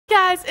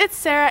guys, it's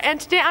Sarah, and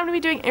today I'm going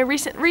to be doing a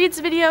recent reads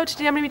video.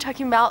 Today I'm going to be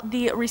talking about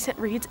the recent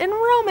reads in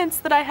romance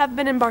that I have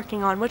been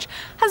embarking on, which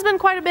has been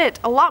quite a bit,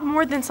 a lot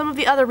more than some of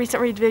the other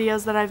recent read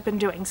videos that I've been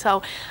doing.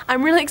 So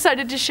I'm really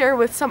excited to share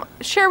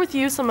with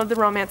you some of the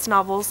romance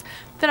novels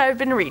that I've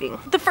been reading.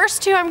 The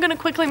first two I'm going to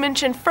quickly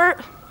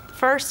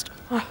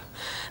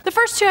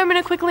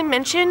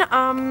mention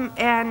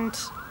and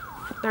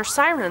there's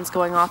sirens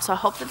going off, so I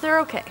hope that they're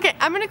okay. Okay,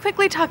 I'm going to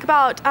quickly talk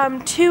about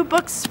two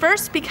books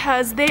first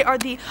because they are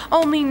the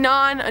only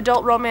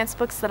non-adult romance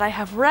books that I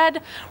have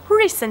read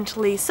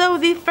recently. So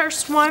the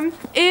first one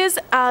is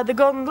The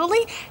Golden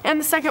Lily, and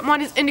the second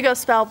one is Indigo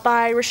Spell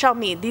by Rochelle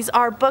Mead. These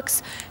are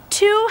books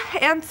 2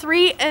 and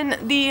 3 in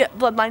the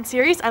Bloodline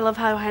series. I love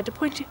how I had to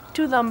point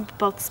to them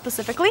both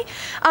specifically.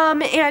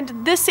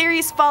 And this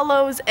series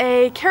follows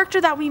a character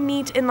that we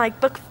meet in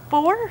like book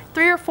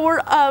 3 or 4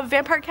 of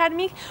Vampire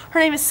Academy. Her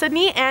name is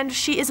Sydney, and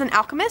she is an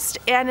alchemist,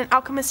 and an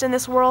alchemist in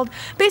this world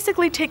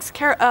basically takes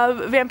care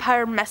of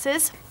vampire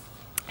messes.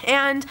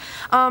 And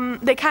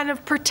they kind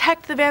of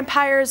protect the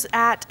vampires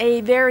at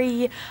a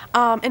very,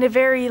 in a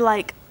very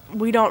like,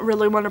 we don't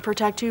really want to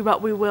protect you,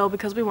 but we will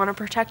because we want to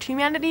protect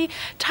humanity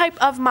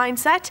type of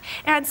mindset.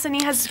 And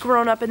Sydney has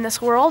grown up in this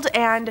world,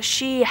 and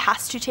she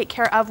has to take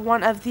care of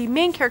one of the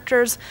main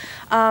characters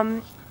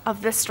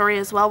of this story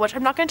as well, which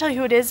I'm not going to tell you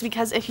who it is,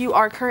 because if you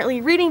are currently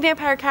reading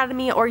Vampire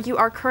Academy, or you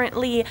are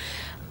currently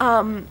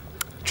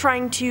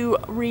trying to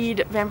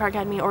read Vampire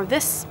Academy, or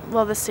this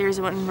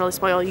series wouldn't really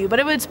spoil you, but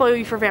it would spoil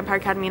you for Vampire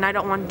Academy, and I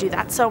don't want to do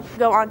that. So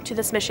go on to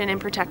this mission and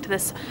protect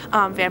this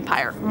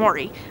vampire,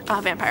 Mori,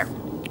 vampire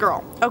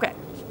girl. Okay.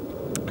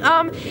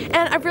 And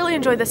I've really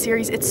enjoyed this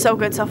series. It's so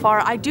good so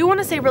far. I do want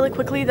to say really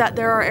quickly that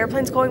there are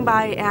airplanes going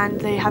by, and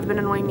they have been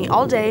annoying me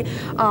all day.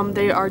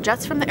 They are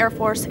jets from the Air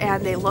Force,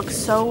 and they look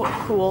so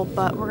cool,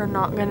 but we're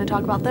not going to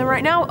talk about them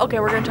right now.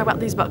 Okay, we're going to talk about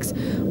these books.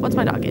 What's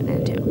my dog getting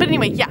into? But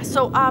anyway, yeah,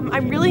 so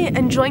I'm really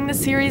enjoying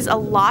this series a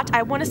lot.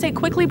 I want to say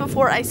quickly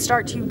before I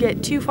start to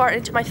get too far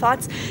into my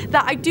thoughts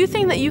that I do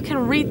think that you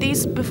can read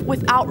these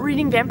without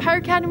reading Vampire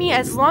Academy,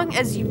 as long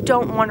as you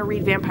don't want to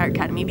read Vampire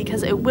Academy,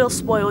 because it will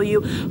spoil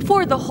you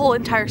for the whole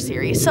entire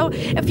series. So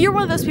if you're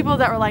one of those people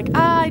that are like,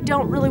 I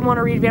don't really want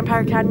to read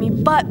Vampire Academy,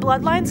 but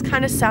Bloodlines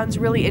kind of sounds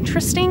really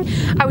interesting,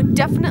 I would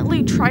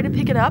definitely try to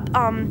pick it up.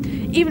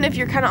 Even if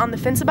you're kind of on the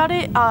fence about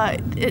it,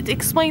 it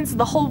explains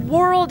the whole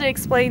world, it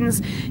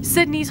explains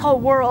Sydney's whole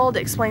world, it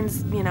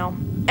explains, you know,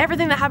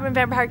 everything that happened in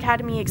Vampire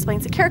Academy, it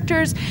explains the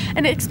characters,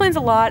 and it explains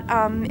a lot,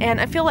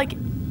 and I feel like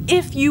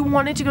if you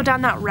wanted to go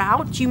down that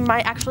route, you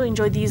might actually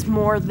enjoy these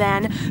more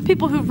than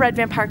people who've read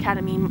Vampire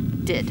Academy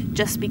did,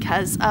 just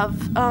because of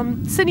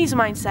Sydney's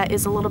mindset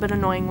is a little bit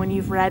annoying when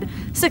you've read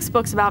 6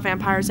 books about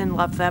vampires and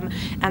love them,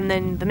 and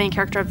then the main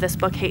character of this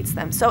book hates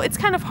them. So it's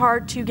kind of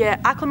hard to get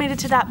acclimated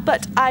to that,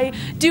 but I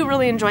do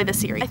really enjoy the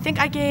series. I think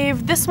I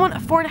gave this one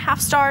 4.5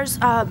 stars,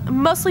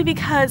 mostly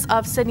because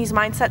of Sydney's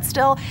mindset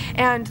still,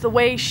 and the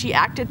way she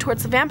acted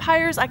towards the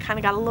vampires. I kind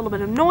of got a little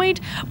bit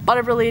annoyed, but I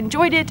really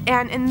enjoyed it.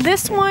 And in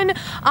this one,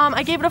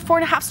 I gave it a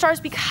 4.5 stars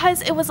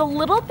because it was a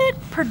little bit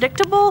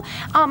predictable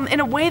in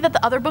a way that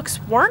the other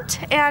books weren't,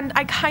 and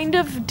I kind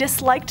of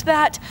disliked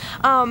that.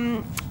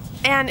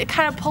 And it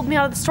kind of pulled me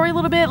out of the story a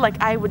little bit.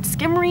 Like, I would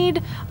skim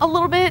read a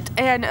little bit,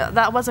 and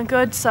that wasn't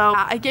good, so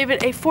I gave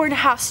it a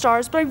 4.5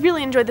 stars, but I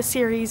really enjoyed the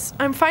series.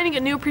 I'm finding a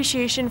new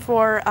appreciation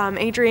for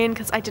Adrian,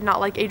 because I did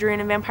not like Adrian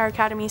in Vampire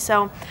Academy,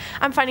 so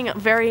I'm finding a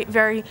very,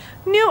 very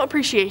new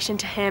appreciation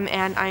to him,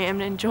 and I am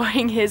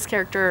enjoying his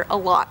character a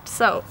lot.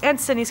 So,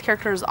 and Sydney's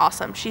character is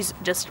awesome. She's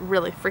just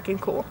really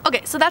freaking cool.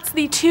 Okay, so that's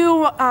the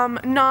 2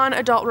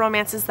 non-adult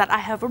romances that I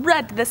have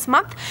read this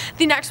month.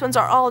 The next ones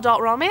are all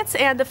adult romance,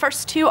 and the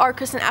first 2 are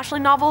Chris and Ashley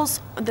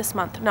novels this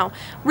month. No,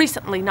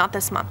 recently, not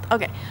this month.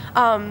 Okay.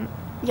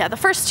 Yeah, the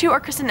first 2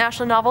 are Chris and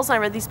Ashley novels, and I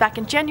read these back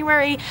in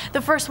January.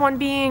 The first one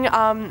being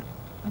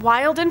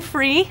Wild and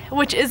Free,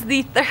 which is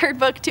the 3rd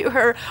book to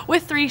her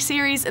With 3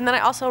 series, and then I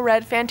also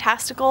read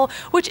Fantastical,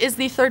 which is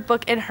the 3rd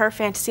book in her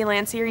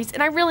Fantasyland series,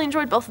 and I really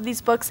enjoyed both of these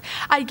books.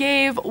 I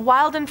gave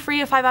Wild and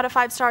Free a 5 out of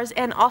 5 stars,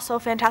 and also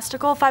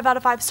Fantastical 5 out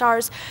of 5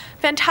 stars.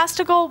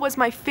 Fantastical was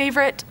my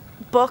favorite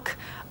book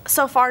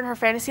so far in her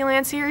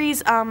Fantasyland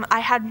series.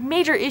 I had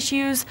major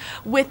issues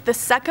with the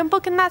 2nd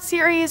book in that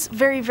series,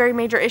 very, very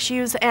major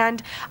issues,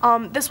 and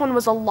this one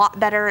was a lot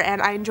better,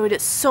 and I enjoyed it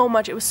so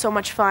much. It was so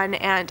much fun,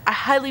 and I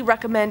highly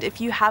recommend,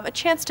 if you have a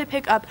chance to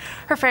pick up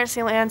her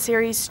Fantasyland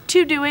series,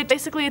 to do it.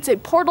 Basically, it's a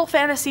portal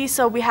fantasy,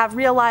 so we have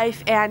real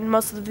life, and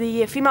most of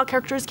the female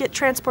characters get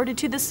transported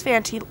to this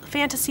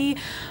fantasy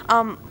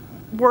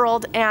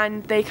world,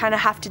 and they kind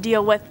of have to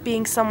deal with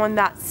being someone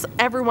that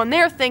everyone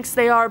there thinks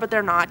they are, but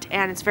they're not,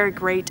 and it's very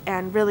great,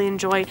 and really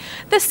enjoy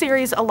this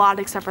series a lot,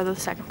 except for the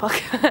 2nd book.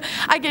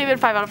 I gave it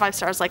 5 out of 5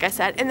 stars, like I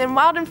said. And then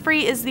Wild and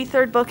Free is the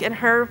 3rd book in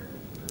her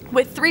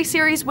with 3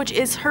 series, which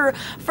is her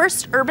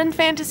first urban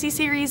fantasy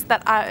series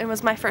that it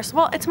was my first,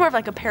 well, it's more of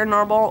like a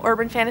paranormal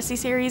urban fantasy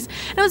series.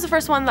 And it was the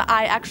first one that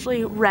I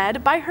actually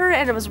read by her,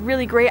 and it was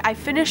really great. I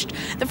finished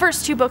the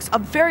first 2 books a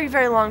very,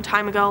 very long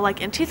time ago,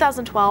 like in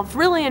 2012,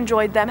 really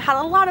enjoyed them, had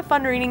a lot of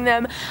fun reading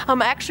them.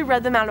 I actually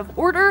read them out of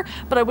order,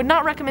 but I would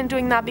not recommend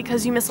doing that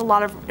because you miss a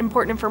lot of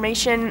important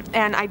information,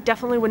 and I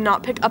definitely would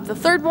not pick up the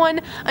 3rd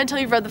one until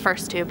you've read the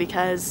first 2,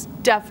 because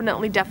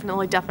definitely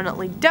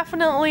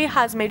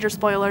has major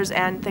spoilers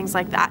and things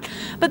like that.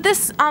 But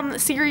this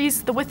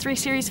series, the With 3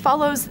 series,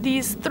 follows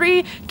these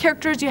 3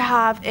 characters. You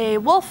have a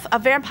wolf, a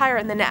vampire,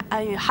 and then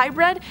a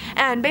hybrid,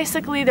 and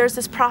basically there's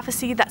this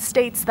prophecy that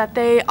states that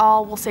they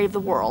all will save the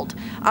world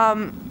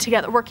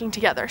together, working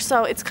together.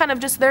 So it's kind of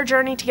just their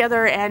journey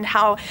together and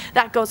how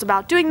that goes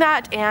about doing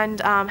that, and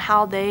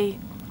how they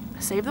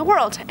save the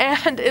world,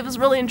 and it was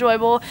really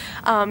enjoyable.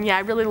 Yeah,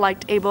 I really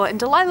liked Abel and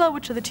Delilah,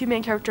 which are the 2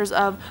 main characters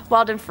of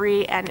Wild and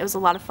Free, and it was a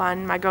lot of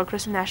fun. My girl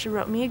Kristen Ashley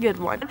wrote me a good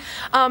one.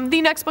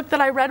 The next book that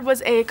I read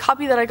was a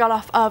copy that I got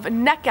off of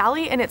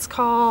NetGalley, and it's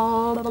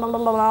called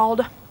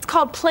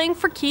Playing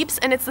for Keeps,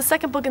 and it's the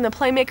 2nd book in the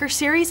Playmaker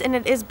series, and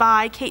it is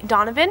by Kate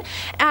Donovan.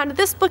 And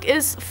this book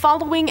is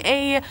following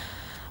a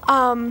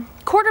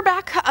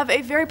quarterback of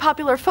a very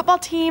popular football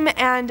team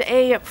and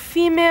a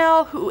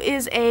female who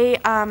is a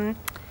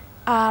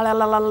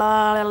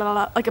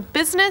like a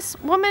business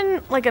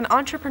woman, like an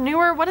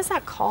entrepreneur. What is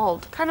that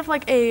called? Kind of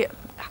like a,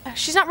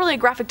 she's not really a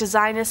graphic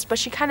designist, but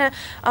she kind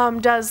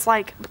of does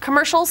like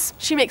commercials.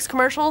 She makes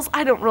commercials.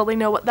 I don't really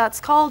know what that's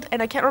called,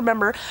 and I can't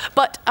remember,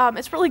 but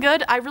it's really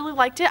good. I really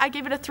liked it. I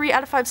gave it a 3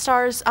 out of 5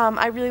 stars.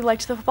 I really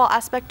liked the football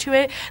aspect to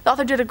it. The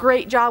author did a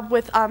great job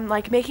with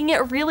like making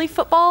it really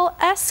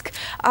football-esque.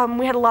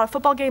 We had a lot of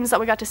football games that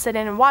we got to sit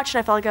in and watch, and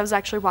I felt like I was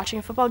actually watching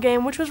a football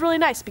game, which was really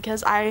nice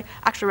because I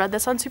actually read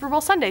this on Super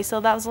Bowl Sunday, so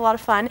that was a lot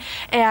of fun.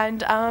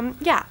 And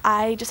yeah,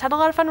 I just had a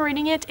lot of fun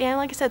reading it, and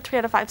like I said, 3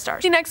 out of 5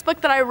 stars. The next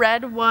book that I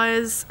read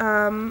was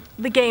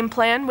The Game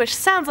Plan, which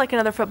sounds like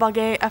another football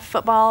game, a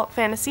football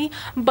fantasy,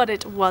 but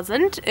it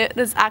wasn't. It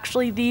is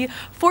actually the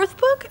 4th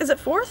book. Is it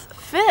 4th?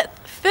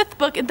 5th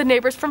book in the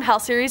Neighbors from Hell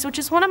series, which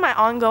is one of my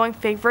ongoing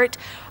favorite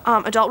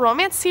adult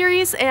romance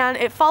series, and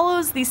it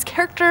follows these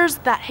characters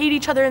that hate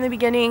each other in the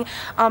beginning,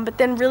 but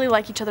then really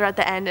like each other at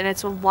the end, and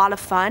it's a lot of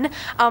fun.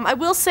 I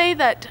will say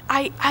that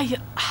I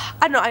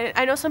don't know.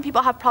 I know some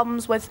people have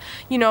problems with,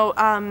 you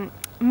know,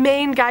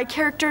 main guy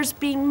characters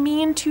being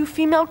mean to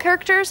female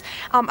characters.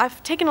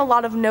 I've taken a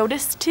lot of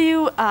notice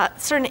to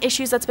certain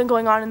issues that's been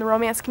going on in the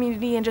romance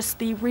community and just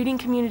the reading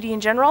community in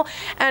general,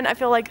 and I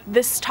feel like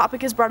this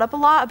topic is brought up a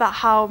lot about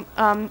how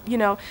you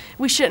know,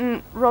 we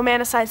shouldn't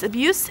romanticize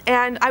abuse,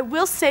 and I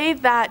will say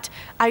that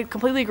I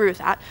completely agree with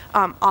that,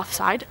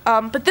 offside,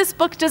 but this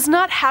book does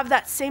not have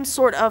that same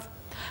sort of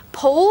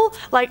pull.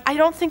 Like, I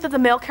don't think that the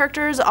male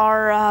characters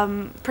are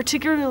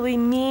particularly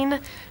mean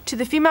to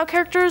the female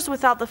characters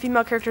without the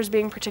female characters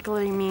being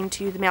particularly mean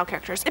to the male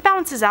characters. It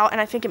balances out,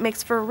 and I think it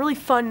makes for a really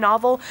fun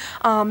novel,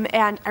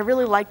 and I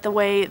really like the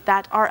way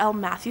that R.L.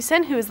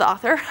 Mathewson, who is the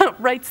author,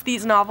 writes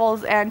these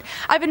novels, and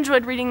I've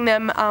enjoyed reading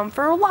them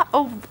for a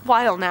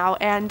while now,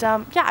 and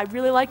yeah, I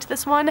really liked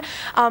this one.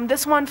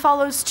 This one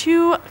follows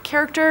 2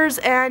 characters,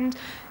 and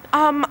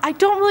I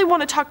don't really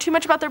want to talk too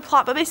much about their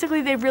plot, but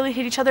basically they really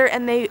hate each other,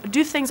 and they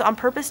do things on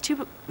purpose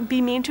to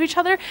be mean to each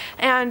other,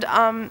 and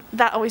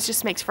that always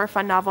just makes for a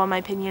fun novel in my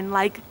opinion,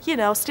 like, you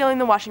know, stealing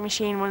the washing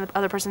machine when the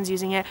other person's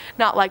using it,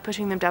 not like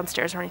pushing them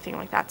downstairs or anything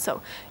like that.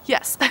 So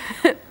yes.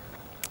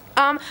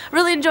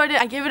 Really enjoyed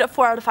it. I gave it a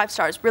 4 out of 5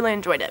 stars. Really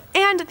enjoyed it.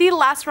 And the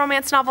last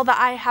romance novel that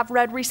I have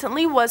read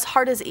recently was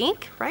Hard as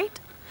Ink, right?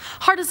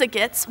 Hard as It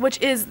Gets,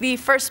 which is the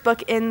 1st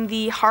book in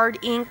the Hard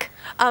Ink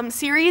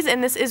series,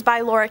 and this is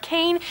by Laura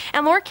Kane.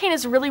 And Laura Kane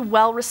is really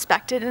well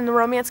respected in the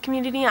romance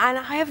community, and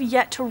I have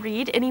yet to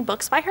read any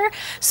books by her,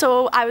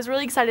 so I was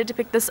really excited to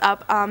pick this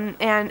up.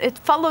 And it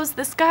follows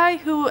this guy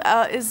who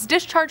is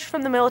discharged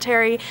from the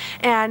military,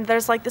 and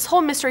there's like this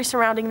whole mystery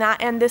surrounding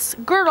that, and this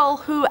girl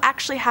who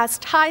actually has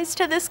ties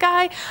to this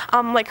guy,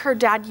 like her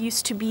dad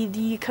used to be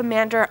the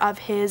commander of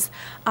his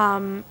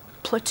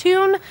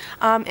platoon,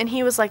 and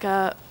he was like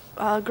a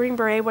Green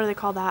Beret, what do they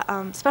call that?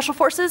 Special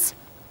Forces?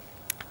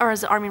 Or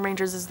is it Army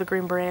Rangers is the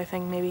Green Beret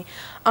thing, maybe.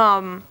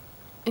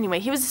 Anyway,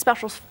 he was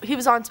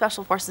on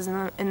Special Forces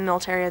in the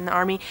military and the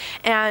Army,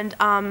 and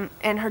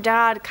her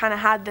dad kind of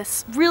had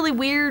this really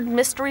weird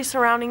mystery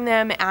surrounding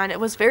them, and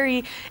it was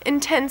very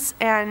intense,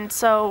 and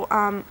so,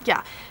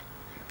 yeah.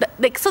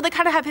 So they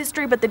kind of have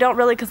history, but they don't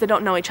really because they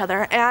don't know each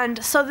other.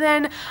 And so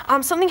then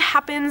something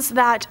happens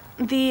that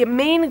the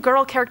main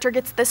girl character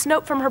gets this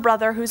note from her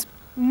brother who's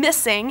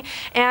missing,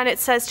 and it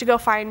says to go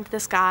find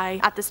this guy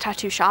at this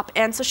tattoo shop.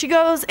 And so she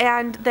goes,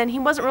 and then he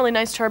wasn't really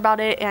nice to her about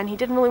it, and he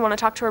didn't really want to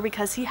talk to her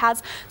because he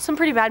has some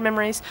pretty bad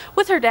memories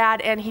with her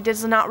dad, and he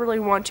does not really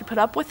want to put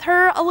up with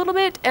her a little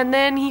bit. And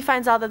then he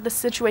finds out that the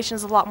situation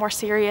is a lot more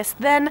serious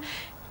than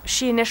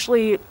she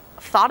initially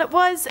thought it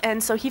was,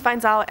 and so he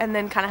finds out and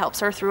then kind of helps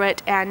her through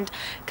it and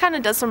kind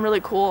of does some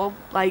really cool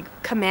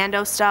like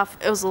commando stuff.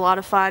 It was a lot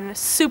of fun,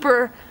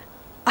 super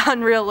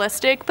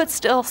unrealistic, but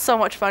still so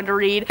much fun to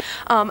read.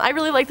 I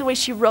really like the way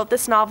she wrote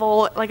this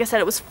novel. Like I said,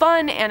 it was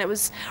fun and it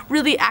was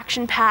really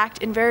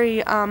action-packed and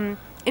very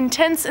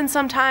intense and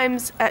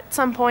sometimes at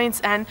some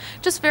points, and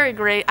just very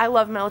great. I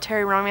love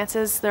military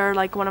romances. They're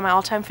like one of my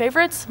all-time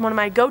favorites, one of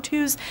my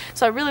go-tos,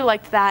 so I really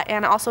liked that,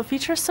 and it also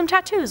features some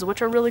tattoos,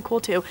 which are really cool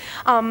too.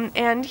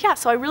 And yeah,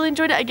 so I really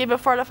enjoyed it. I gave it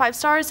 4 out of 5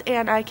 stars,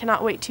 and I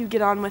cannot wait to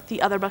get on with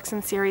the other books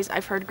in the series.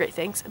 I've heard great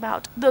things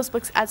about those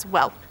books as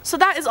well. So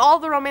that is all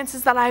the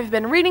romances that I've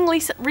been reading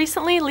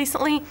recently.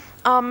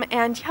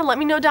 And yeah, let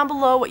me know down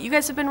below what you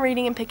guys have been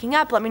reading and picking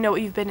up. Let me know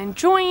what you've been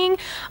enjoying.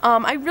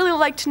 I really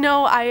like to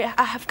know. I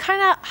have kind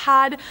of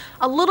had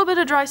a little bit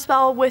of dry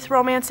spell with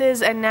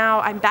romances, and now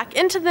I'm back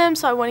into them,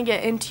 so I want to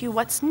get into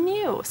what's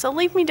new. So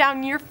leave me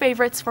down your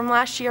favorites from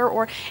last year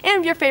or any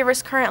of your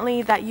favorites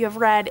currently that you have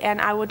read, and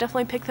I will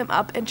definitely pick them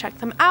up and check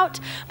them out.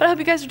 But I hope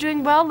you guys are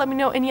doing well. Let me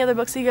know any other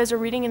books that you guys are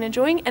reading and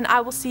enjoying, and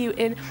I will see you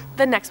in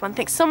the next one.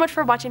 Thanks so much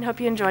for watching. Hope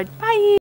you enjoyed. Bye!